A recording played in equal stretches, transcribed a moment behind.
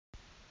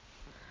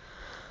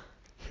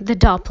The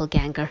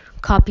Doppelgänger,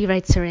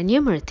 copyright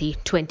Serenumeracy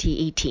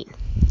 2018.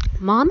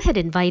 Mom had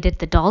invited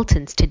the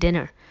Daltons to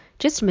dinner.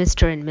 Just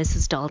Mr. and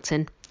Mrs.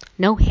 Dalton.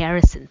 No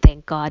Harrison,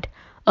 thank God.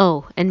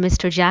 Oh, and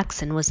Mr.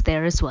 Jackson was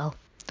there as well.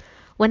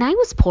 When I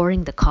was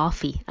pouring the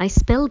coffee, I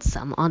spilled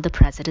some on the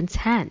president's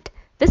hand.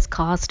 This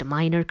caused a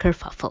minor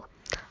kerfuffle.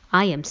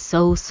 I am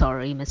so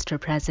sorry,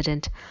 Mr.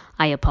 President.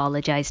 I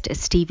apologized as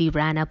Stevie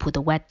ran up with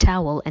a wet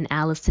towel and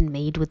Allison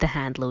made with the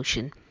hand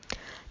lotion.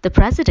 The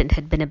president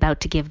had been about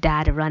to give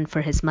Dad a run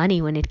for his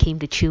money when it came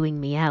to chewing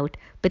me out,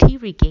 but he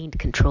regained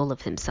control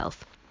of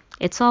himself.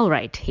 It's all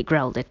right, he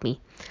growled at me.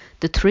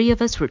 The three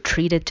of us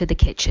retreated to the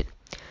kitchen.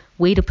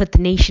 Way to put the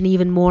nation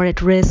even more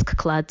at risk,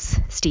 Klutz,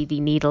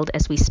 Stevie needled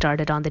as we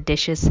started on the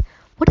dishes.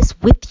 What is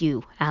with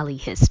you? Allie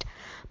hissed.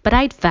 But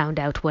I'd found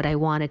out what I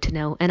wanted to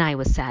know, and I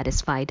was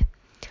satisfied.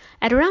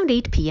 At around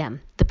 8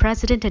 p.m., the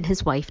president and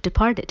his wife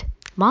departed.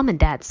 Mom and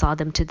Dad saw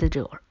them to the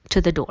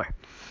door.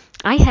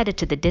 I headed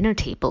to the dinner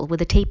table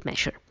with a tape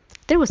measure.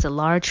 There was a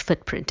large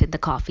footprint in the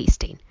coffee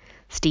stain.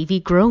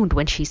 Stevie groaned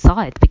when she saw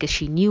it because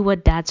she knew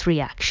what Dad's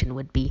reaction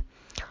would be.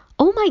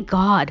 Oh my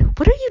God,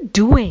 what are you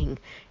doing?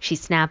 She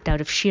snapped out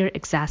of sheer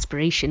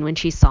exasperation when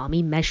she saw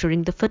me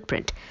measuring the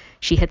footprint.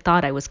 She had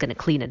thought I was going to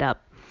clean it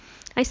up.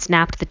 I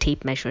snapped the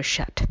tape measure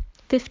shut.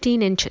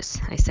 15 inches,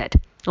 I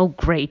said. Oh,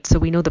 great, so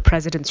we know the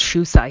president's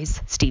shoe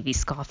size, Stevie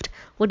scoffed.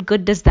 What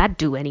good does that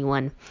do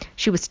anyone?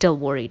 She was still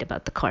worried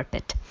about the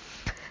carpet.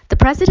 The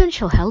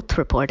presidential health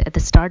report at the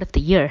start of the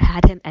year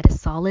had him at a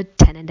solid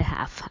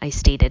 10.5, I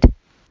stated.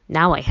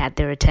 Now I had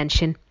their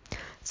attention.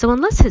 So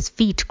unless his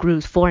feet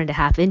grew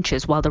 4.5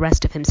 inches while the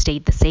rest of him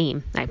stayed the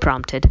same, I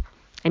prompted.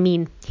 I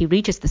mean, he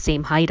reaches the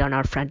same height on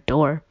our front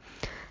door.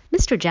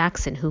 Mr.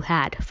 Jackson, who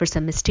had, for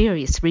some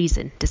mysterious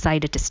reason,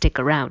 decided to stick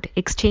around,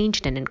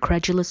 exchanged an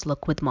incredulous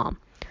look with Mom.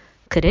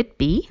 Could it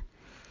be?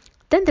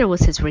 Then there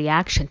was his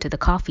reaction to the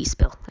coffee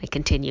spill, I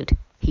continued.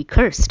 He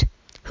cursed.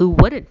 Who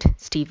wouldn't?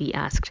 Stevie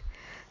asked.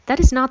 That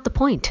is not the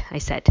point, I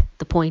said.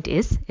 The point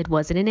is, it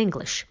wasn't in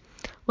English.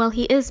 Well,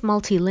 he is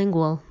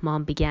multilingual,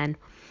 Mom began.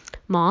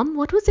 Mom,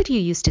 what was it you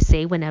used to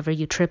say whenever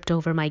you tripped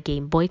over my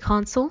Game Boy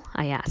console?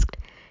 I asked.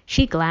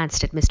 She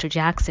glanced at Mr.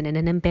 Jackson in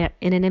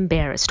an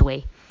embarrassed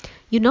way.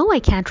 You know I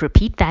can't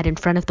repeat that in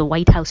front of the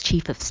White House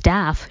Chief of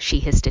Staff, she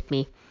hissed at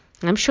me.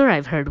 I'm sure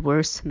I've heard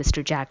worse,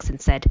 Mr. Jackson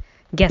said.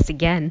 Guess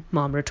again,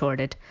 Mom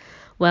retorted.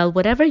 Well,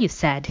 whatever you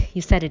said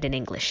it in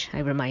English, I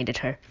reminded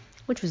her.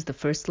 Which was the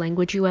first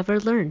language you ever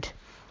learned?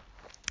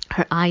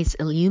 Her eyes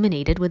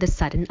illuminated with a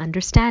sudden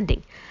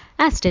understanding,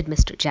 as did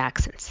Mr.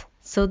 Jackson's.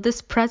 So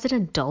this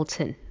President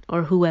Dalton,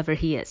 or whoever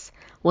he is,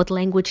 what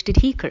language did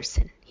he curse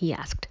in? He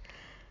asked.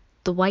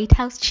 The White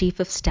House Chief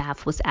of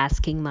Staff was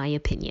asking my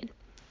opinion,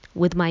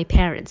 with my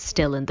parents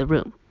still in the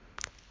room,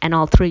 and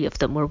all three of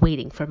them were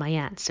waiting for my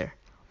answer.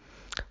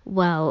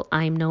 Well,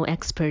 I'm no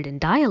expert in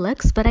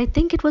dialects, but I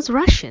think it was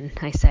Russian,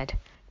 I said.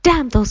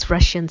 Damn those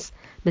Russians!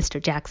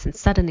 Mr. Jackson's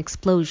sudden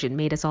explosion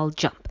made us all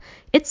jump.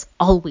 It's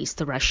always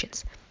the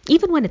Russians.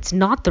 Even when it's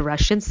not the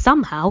Russians,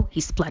 somehow,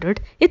 he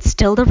spluttered, it's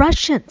still the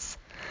Russians.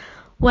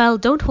 Well,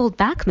 don't hold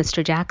back,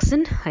 Mr.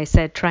 Jackson, I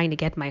said, trying to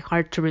get my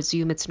heart to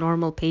resume its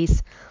normal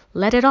pace.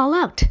 Let it all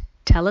out.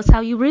 Tell us how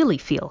you really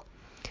feel.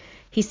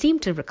 He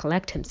seemed to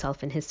recollect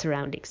himself in his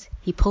surroundings.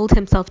 He pulled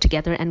himself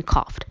together and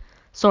coughed.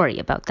 Sorry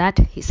about that,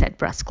 he said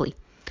brusquely.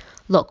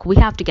 Look, we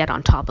have to get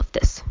on top of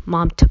this.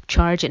 Mom took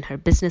charge in her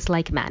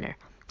businesslike manner.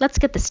 Let's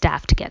get the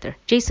staff together.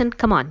 Jason,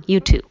 come on, you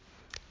two.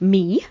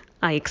 Me?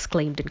 I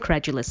exclaimed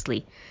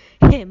incredulously.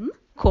 Him?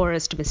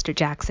 Chorused Mr.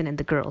 Jackson and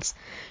the girls.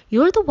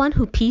 You're the one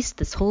who pieced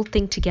this whole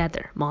thing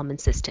together, Mom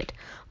insisted.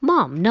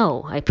 Mom,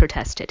 no, I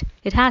protested.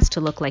 It has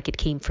to look like it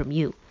came from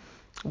you.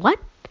 What?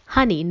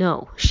 Honey,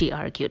 no, she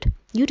argued.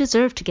 You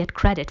deserve to get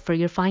credit for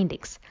your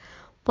findings.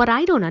 What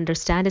I don't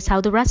understand is how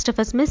the rest of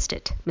us missed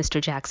it,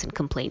 Mr. Jackson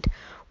complained.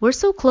 We're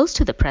so close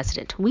to the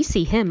president. We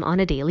see him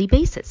on a daily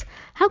basis.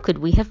 How could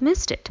we have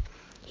missed it?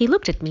 He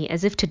looked at me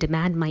as if to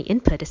demand my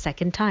input a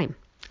second time.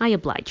 I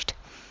obliged.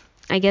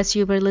 I guess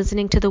you were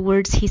listening to the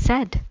words he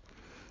said.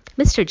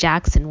 Mr.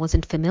 Jackson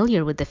wasn't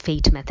familiar with the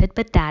fate method,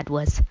 but Dad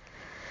was.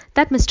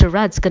 That Mr.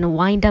 Rudd's going to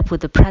wind up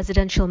with the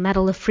Presidential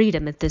Medal of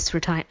Freedom at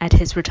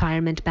his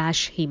retirement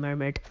bash, he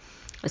murmured.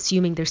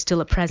 Assuming there's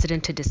still a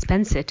president to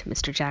dispense it,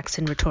 Mr.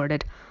 Jackson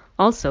retorted.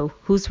 Also,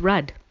 who's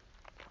Rudd?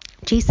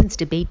 Jason's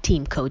debate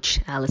team coach,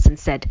 Allison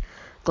said.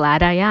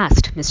 Glad I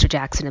asked, Mr.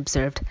 Jackson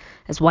observed.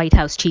 As White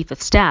House Chief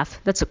of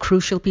Staff, that's a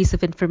crucial piece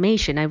of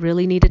information I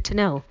really needed to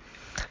know.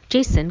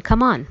 Jason,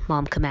 come on,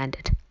 Mom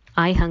commanded.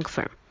 I hung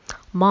firm.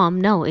 Mom,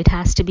 no, it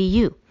has to be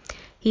you.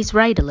 He's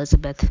right,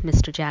 Elizabeth,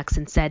 Mr.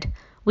 Jackson said.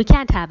 We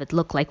can't have it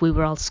look like we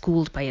were all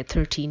schooled by a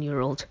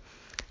 13-year-old.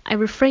 I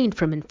refrained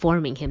from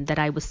informing him that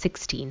I was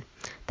 16.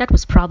 That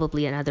was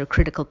probably another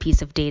critical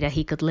piece of data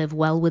he could live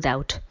well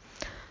without.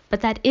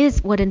 But that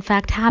is what in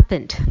fact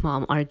happened,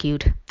 Mom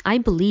argued. I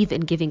believe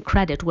in giving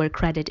credit where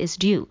credit is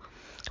due.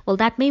 Well,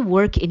 that may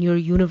work in your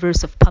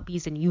universe of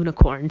puppies and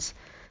unicorns.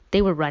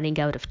 They were running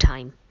out of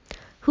time.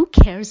 Who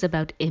cares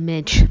about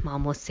image,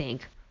 Mom was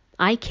saying.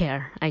 I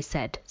care, I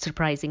said,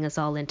 surprising us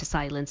all into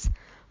silence.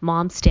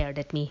 Mom stared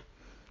at me.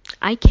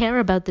 I care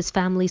about this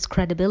family's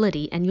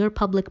credibility, and your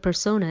public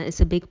persona is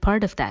a big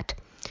part of that.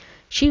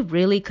 She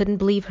really couldn't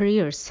believe her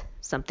ears.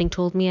 Something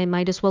told me I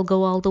might as well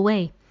go all the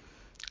way.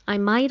 I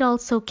might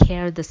also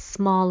care the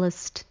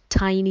smallest,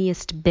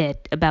 tiniest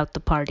bit about the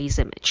party's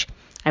image,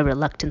 I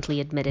reluctantly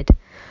admitted.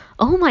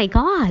 Oh my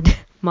God!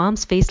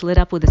 Mom's face lit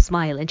up with a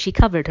smile, and she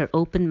covered her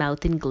open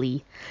mouth in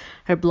glee.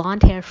 Her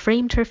blonde hair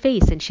framed her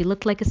face, and she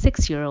looked like a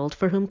 6-year-old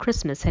for whom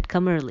Christmas had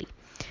come early.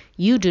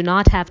 You do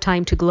not have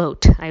time to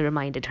gloat, I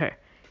reminded her.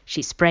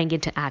 She sprang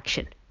into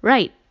action.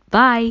 Right,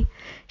 bye.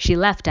 She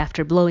left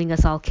after blowing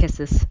us all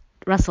kisses.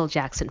 Russell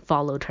Jackson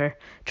followed her,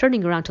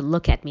 turning around to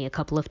look at me a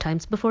couple of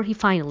times before he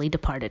finally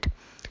departed.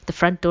 The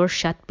front door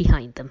shut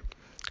behind them.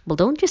 Well,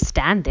 don't just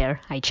stand there,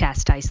 I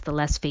chastised the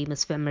less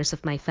famous members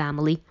of my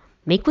family.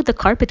 Make with the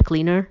carpet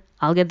cleaner.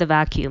 I'll get the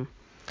vacuum.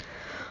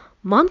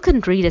 Mom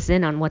couldn't read us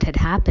in on what had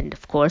happened,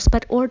 of course,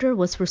 but order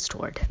was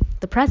restored.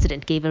 The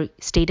president gave a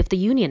State of the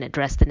Union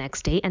address the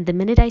next day, and the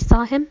minute I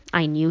saw him,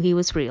 I knew he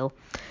was real.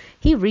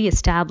 He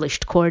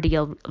re-established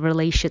cordial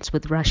relations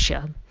with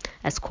Russia,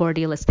 as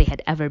cordial as they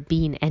had ever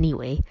been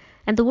anyway,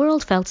 and the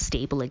world felt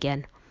stable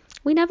again.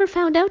 We never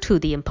found out who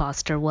the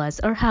imposter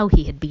was or how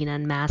he had been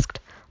unmasked.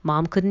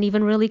 Mom couldn't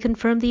even really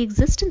confirm the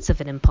existence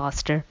of an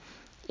imposter.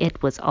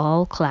 It was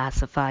all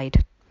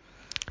classified.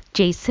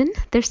 Jason,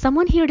 there's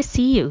someone here to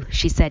see you,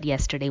 she said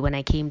yesterday when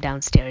I came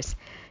downstairs.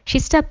 She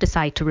stepped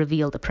aside to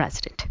reveal the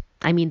president.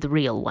 I mean the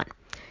real one.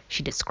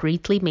 She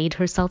discreetly made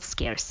herself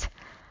scarce.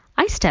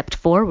 I stepped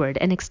forward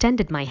and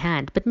extended my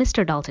hand, but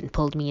Mr. Dalton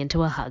pulled me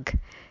into a hug.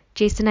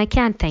 Jason, I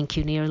can't thank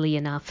you nearly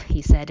enough,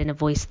 he said in a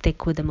voice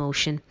thick with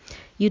emotion.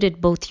 You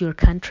did both your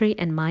country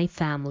and my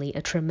family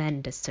a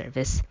tremendous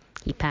service.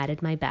 He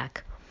patted my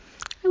back.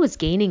 I was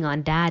gaining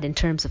on Dad in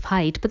terms of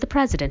height, but the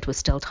president was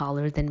still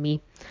taller than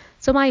me,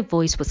 so my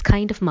voice was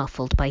kind of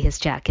muffled by his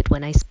jacket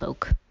when I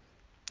spoke.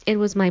 It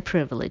was my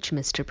privilege,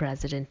 Mr.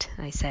 President,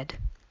 I said.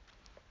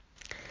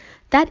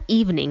 That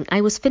evening, I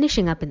was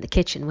finishing up in the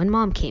kitchen when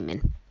Mom came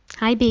in.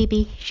 Hi,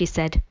 baby, she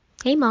said.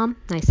 Hey, Mom,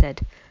 I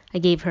said. I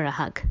gave her a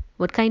hug.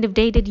 What kind of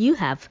day did you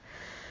have?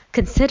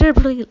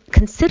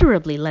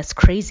 Considerably less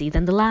crazy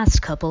than the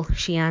last couple,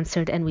 she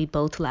answered, and we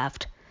both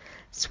laughed.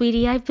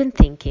 Sweetie, I've been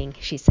thinking,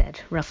 she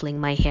said, ruffling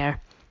my hair.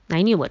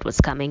 I knew what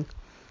was coming.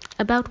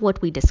 About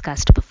what we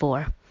discussed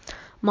before.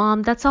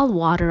 Mom, that's all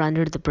water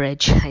under the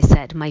bridge, I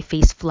said, my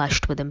face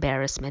flushed with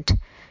embarrassment.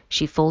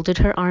 She folded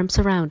her arms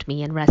around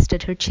me and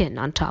rested her chin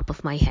on top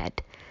of my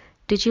head.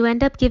 Did you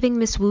end up giving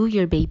Miss Wu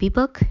your baby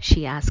book?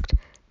 She asked.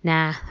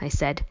 Nah, I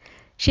said.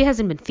 She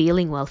hasn't been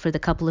feeling well for the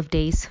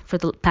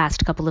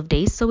past couple of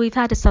days, so we've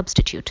had a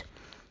substitute.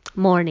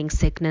 Morning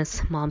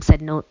sickness, Mom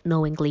said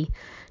knowingly.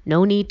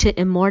 No need to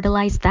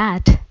immortalize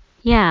that.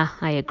 Yeah,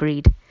 I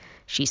agreed.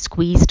 She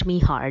squeezed me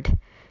hard.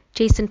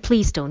 Jason,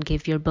 please don't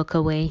give your book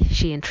away,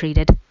 she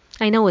entreated.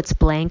 I know it's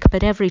blank,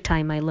 but every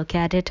time I look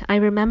at it, I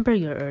remember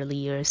your early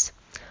years.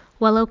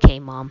 Well, okay,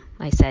 Mom,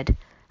 I said.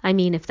 I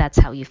mean, if that's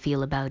how you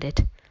feel about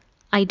it.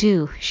 I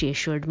do, she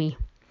assured me.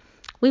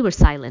 We were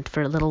silent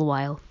for a little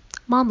while.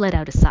 Mom let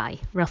out a sigh,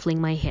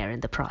 ruffling my hair in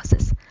the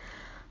process.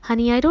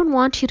 Honey, I don't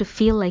want you to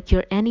feel like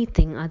you're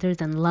anything other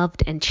than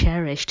loved and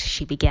cherished,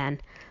 she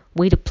began.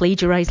 Way to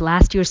plagiarize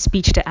last year's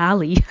speech to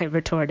Allie, I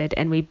retorted,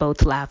 and we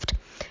both laughed.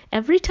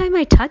 Every time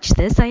I touch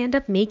this, I end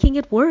up making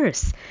it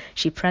worse.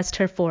 She pressed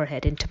her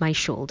forehead into my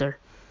shoulder.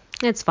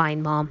 It's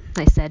fine, Mom,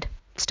 I said.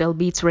 Still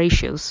beats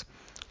ratios.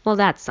 Well,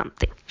 that's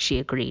something, she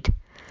agreed.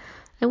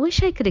 I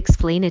wish I could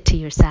explain it to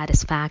your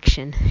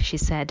satisfaction, she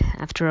said,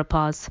 after a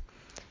pause.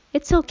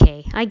 It's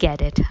okay, I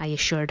get it, I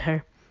assured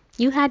her.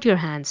 You had your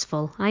hands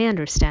full, I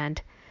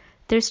understand.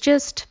 There's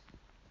just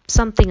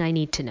something I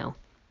need to know.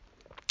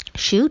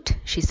 Shoot,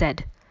 she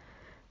said.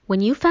 When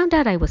you found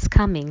out I was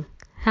coming,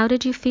 how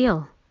did you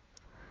feel?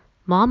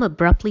 Mom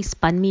abruptly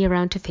spun me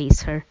around to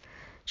face her.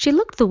 She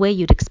looked the way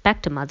you'd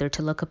expect a mother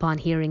to look upon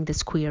hearing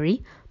this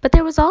query, but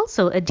there was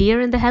also a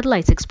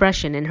deer-in-the-headlights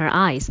expression in her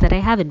eyes that I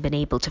haven't been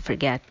able to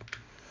forget.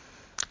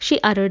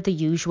 She uttered the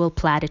usual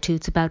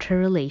platitudes about her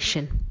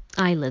relation.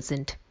 I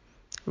listened.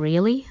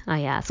 Really?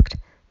 I asked.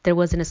 There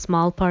wasn't a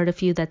small part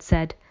of you that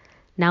said,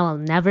 now I'll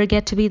never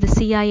get to be the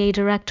CIA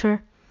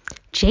director?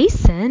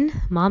 Jason,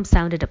 Mom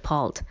sounded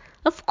appalled.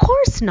 Of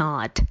course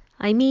not.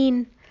 I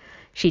mean,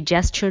 she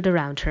gestured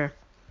around her.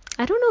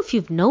 I don't know if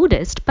you've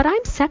noticed, but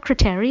I'm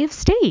Secretary of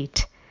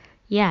State.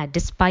 Yeah,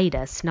 despite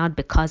us, not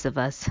because of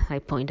us, I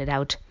pointed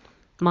out.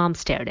 Mom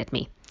stared at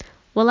me.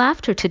 Well,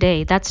 after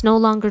today, that's no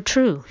longer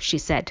true, she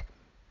said.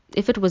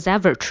 If it was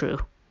ever true.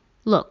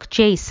 Look,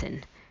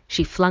 Jason,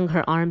 she flung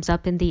her arms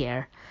up in the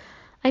air.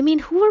 I mean,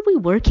 who are we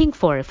working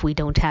for if we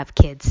don't have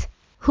kids?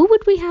 Who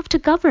would we have to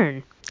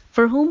govern?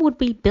 For whom would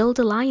we build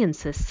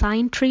alliances,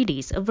 sign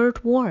treaties,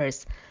 avert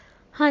wars?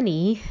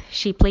 Honey,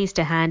 she placed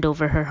a hand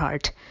over her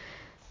heart.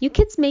 You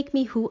kids make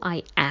me who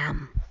I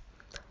am.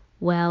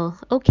 Well,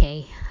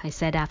 okay, I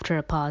said after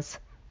a pause.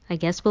 I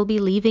guess we'll be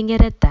leaving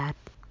it at that.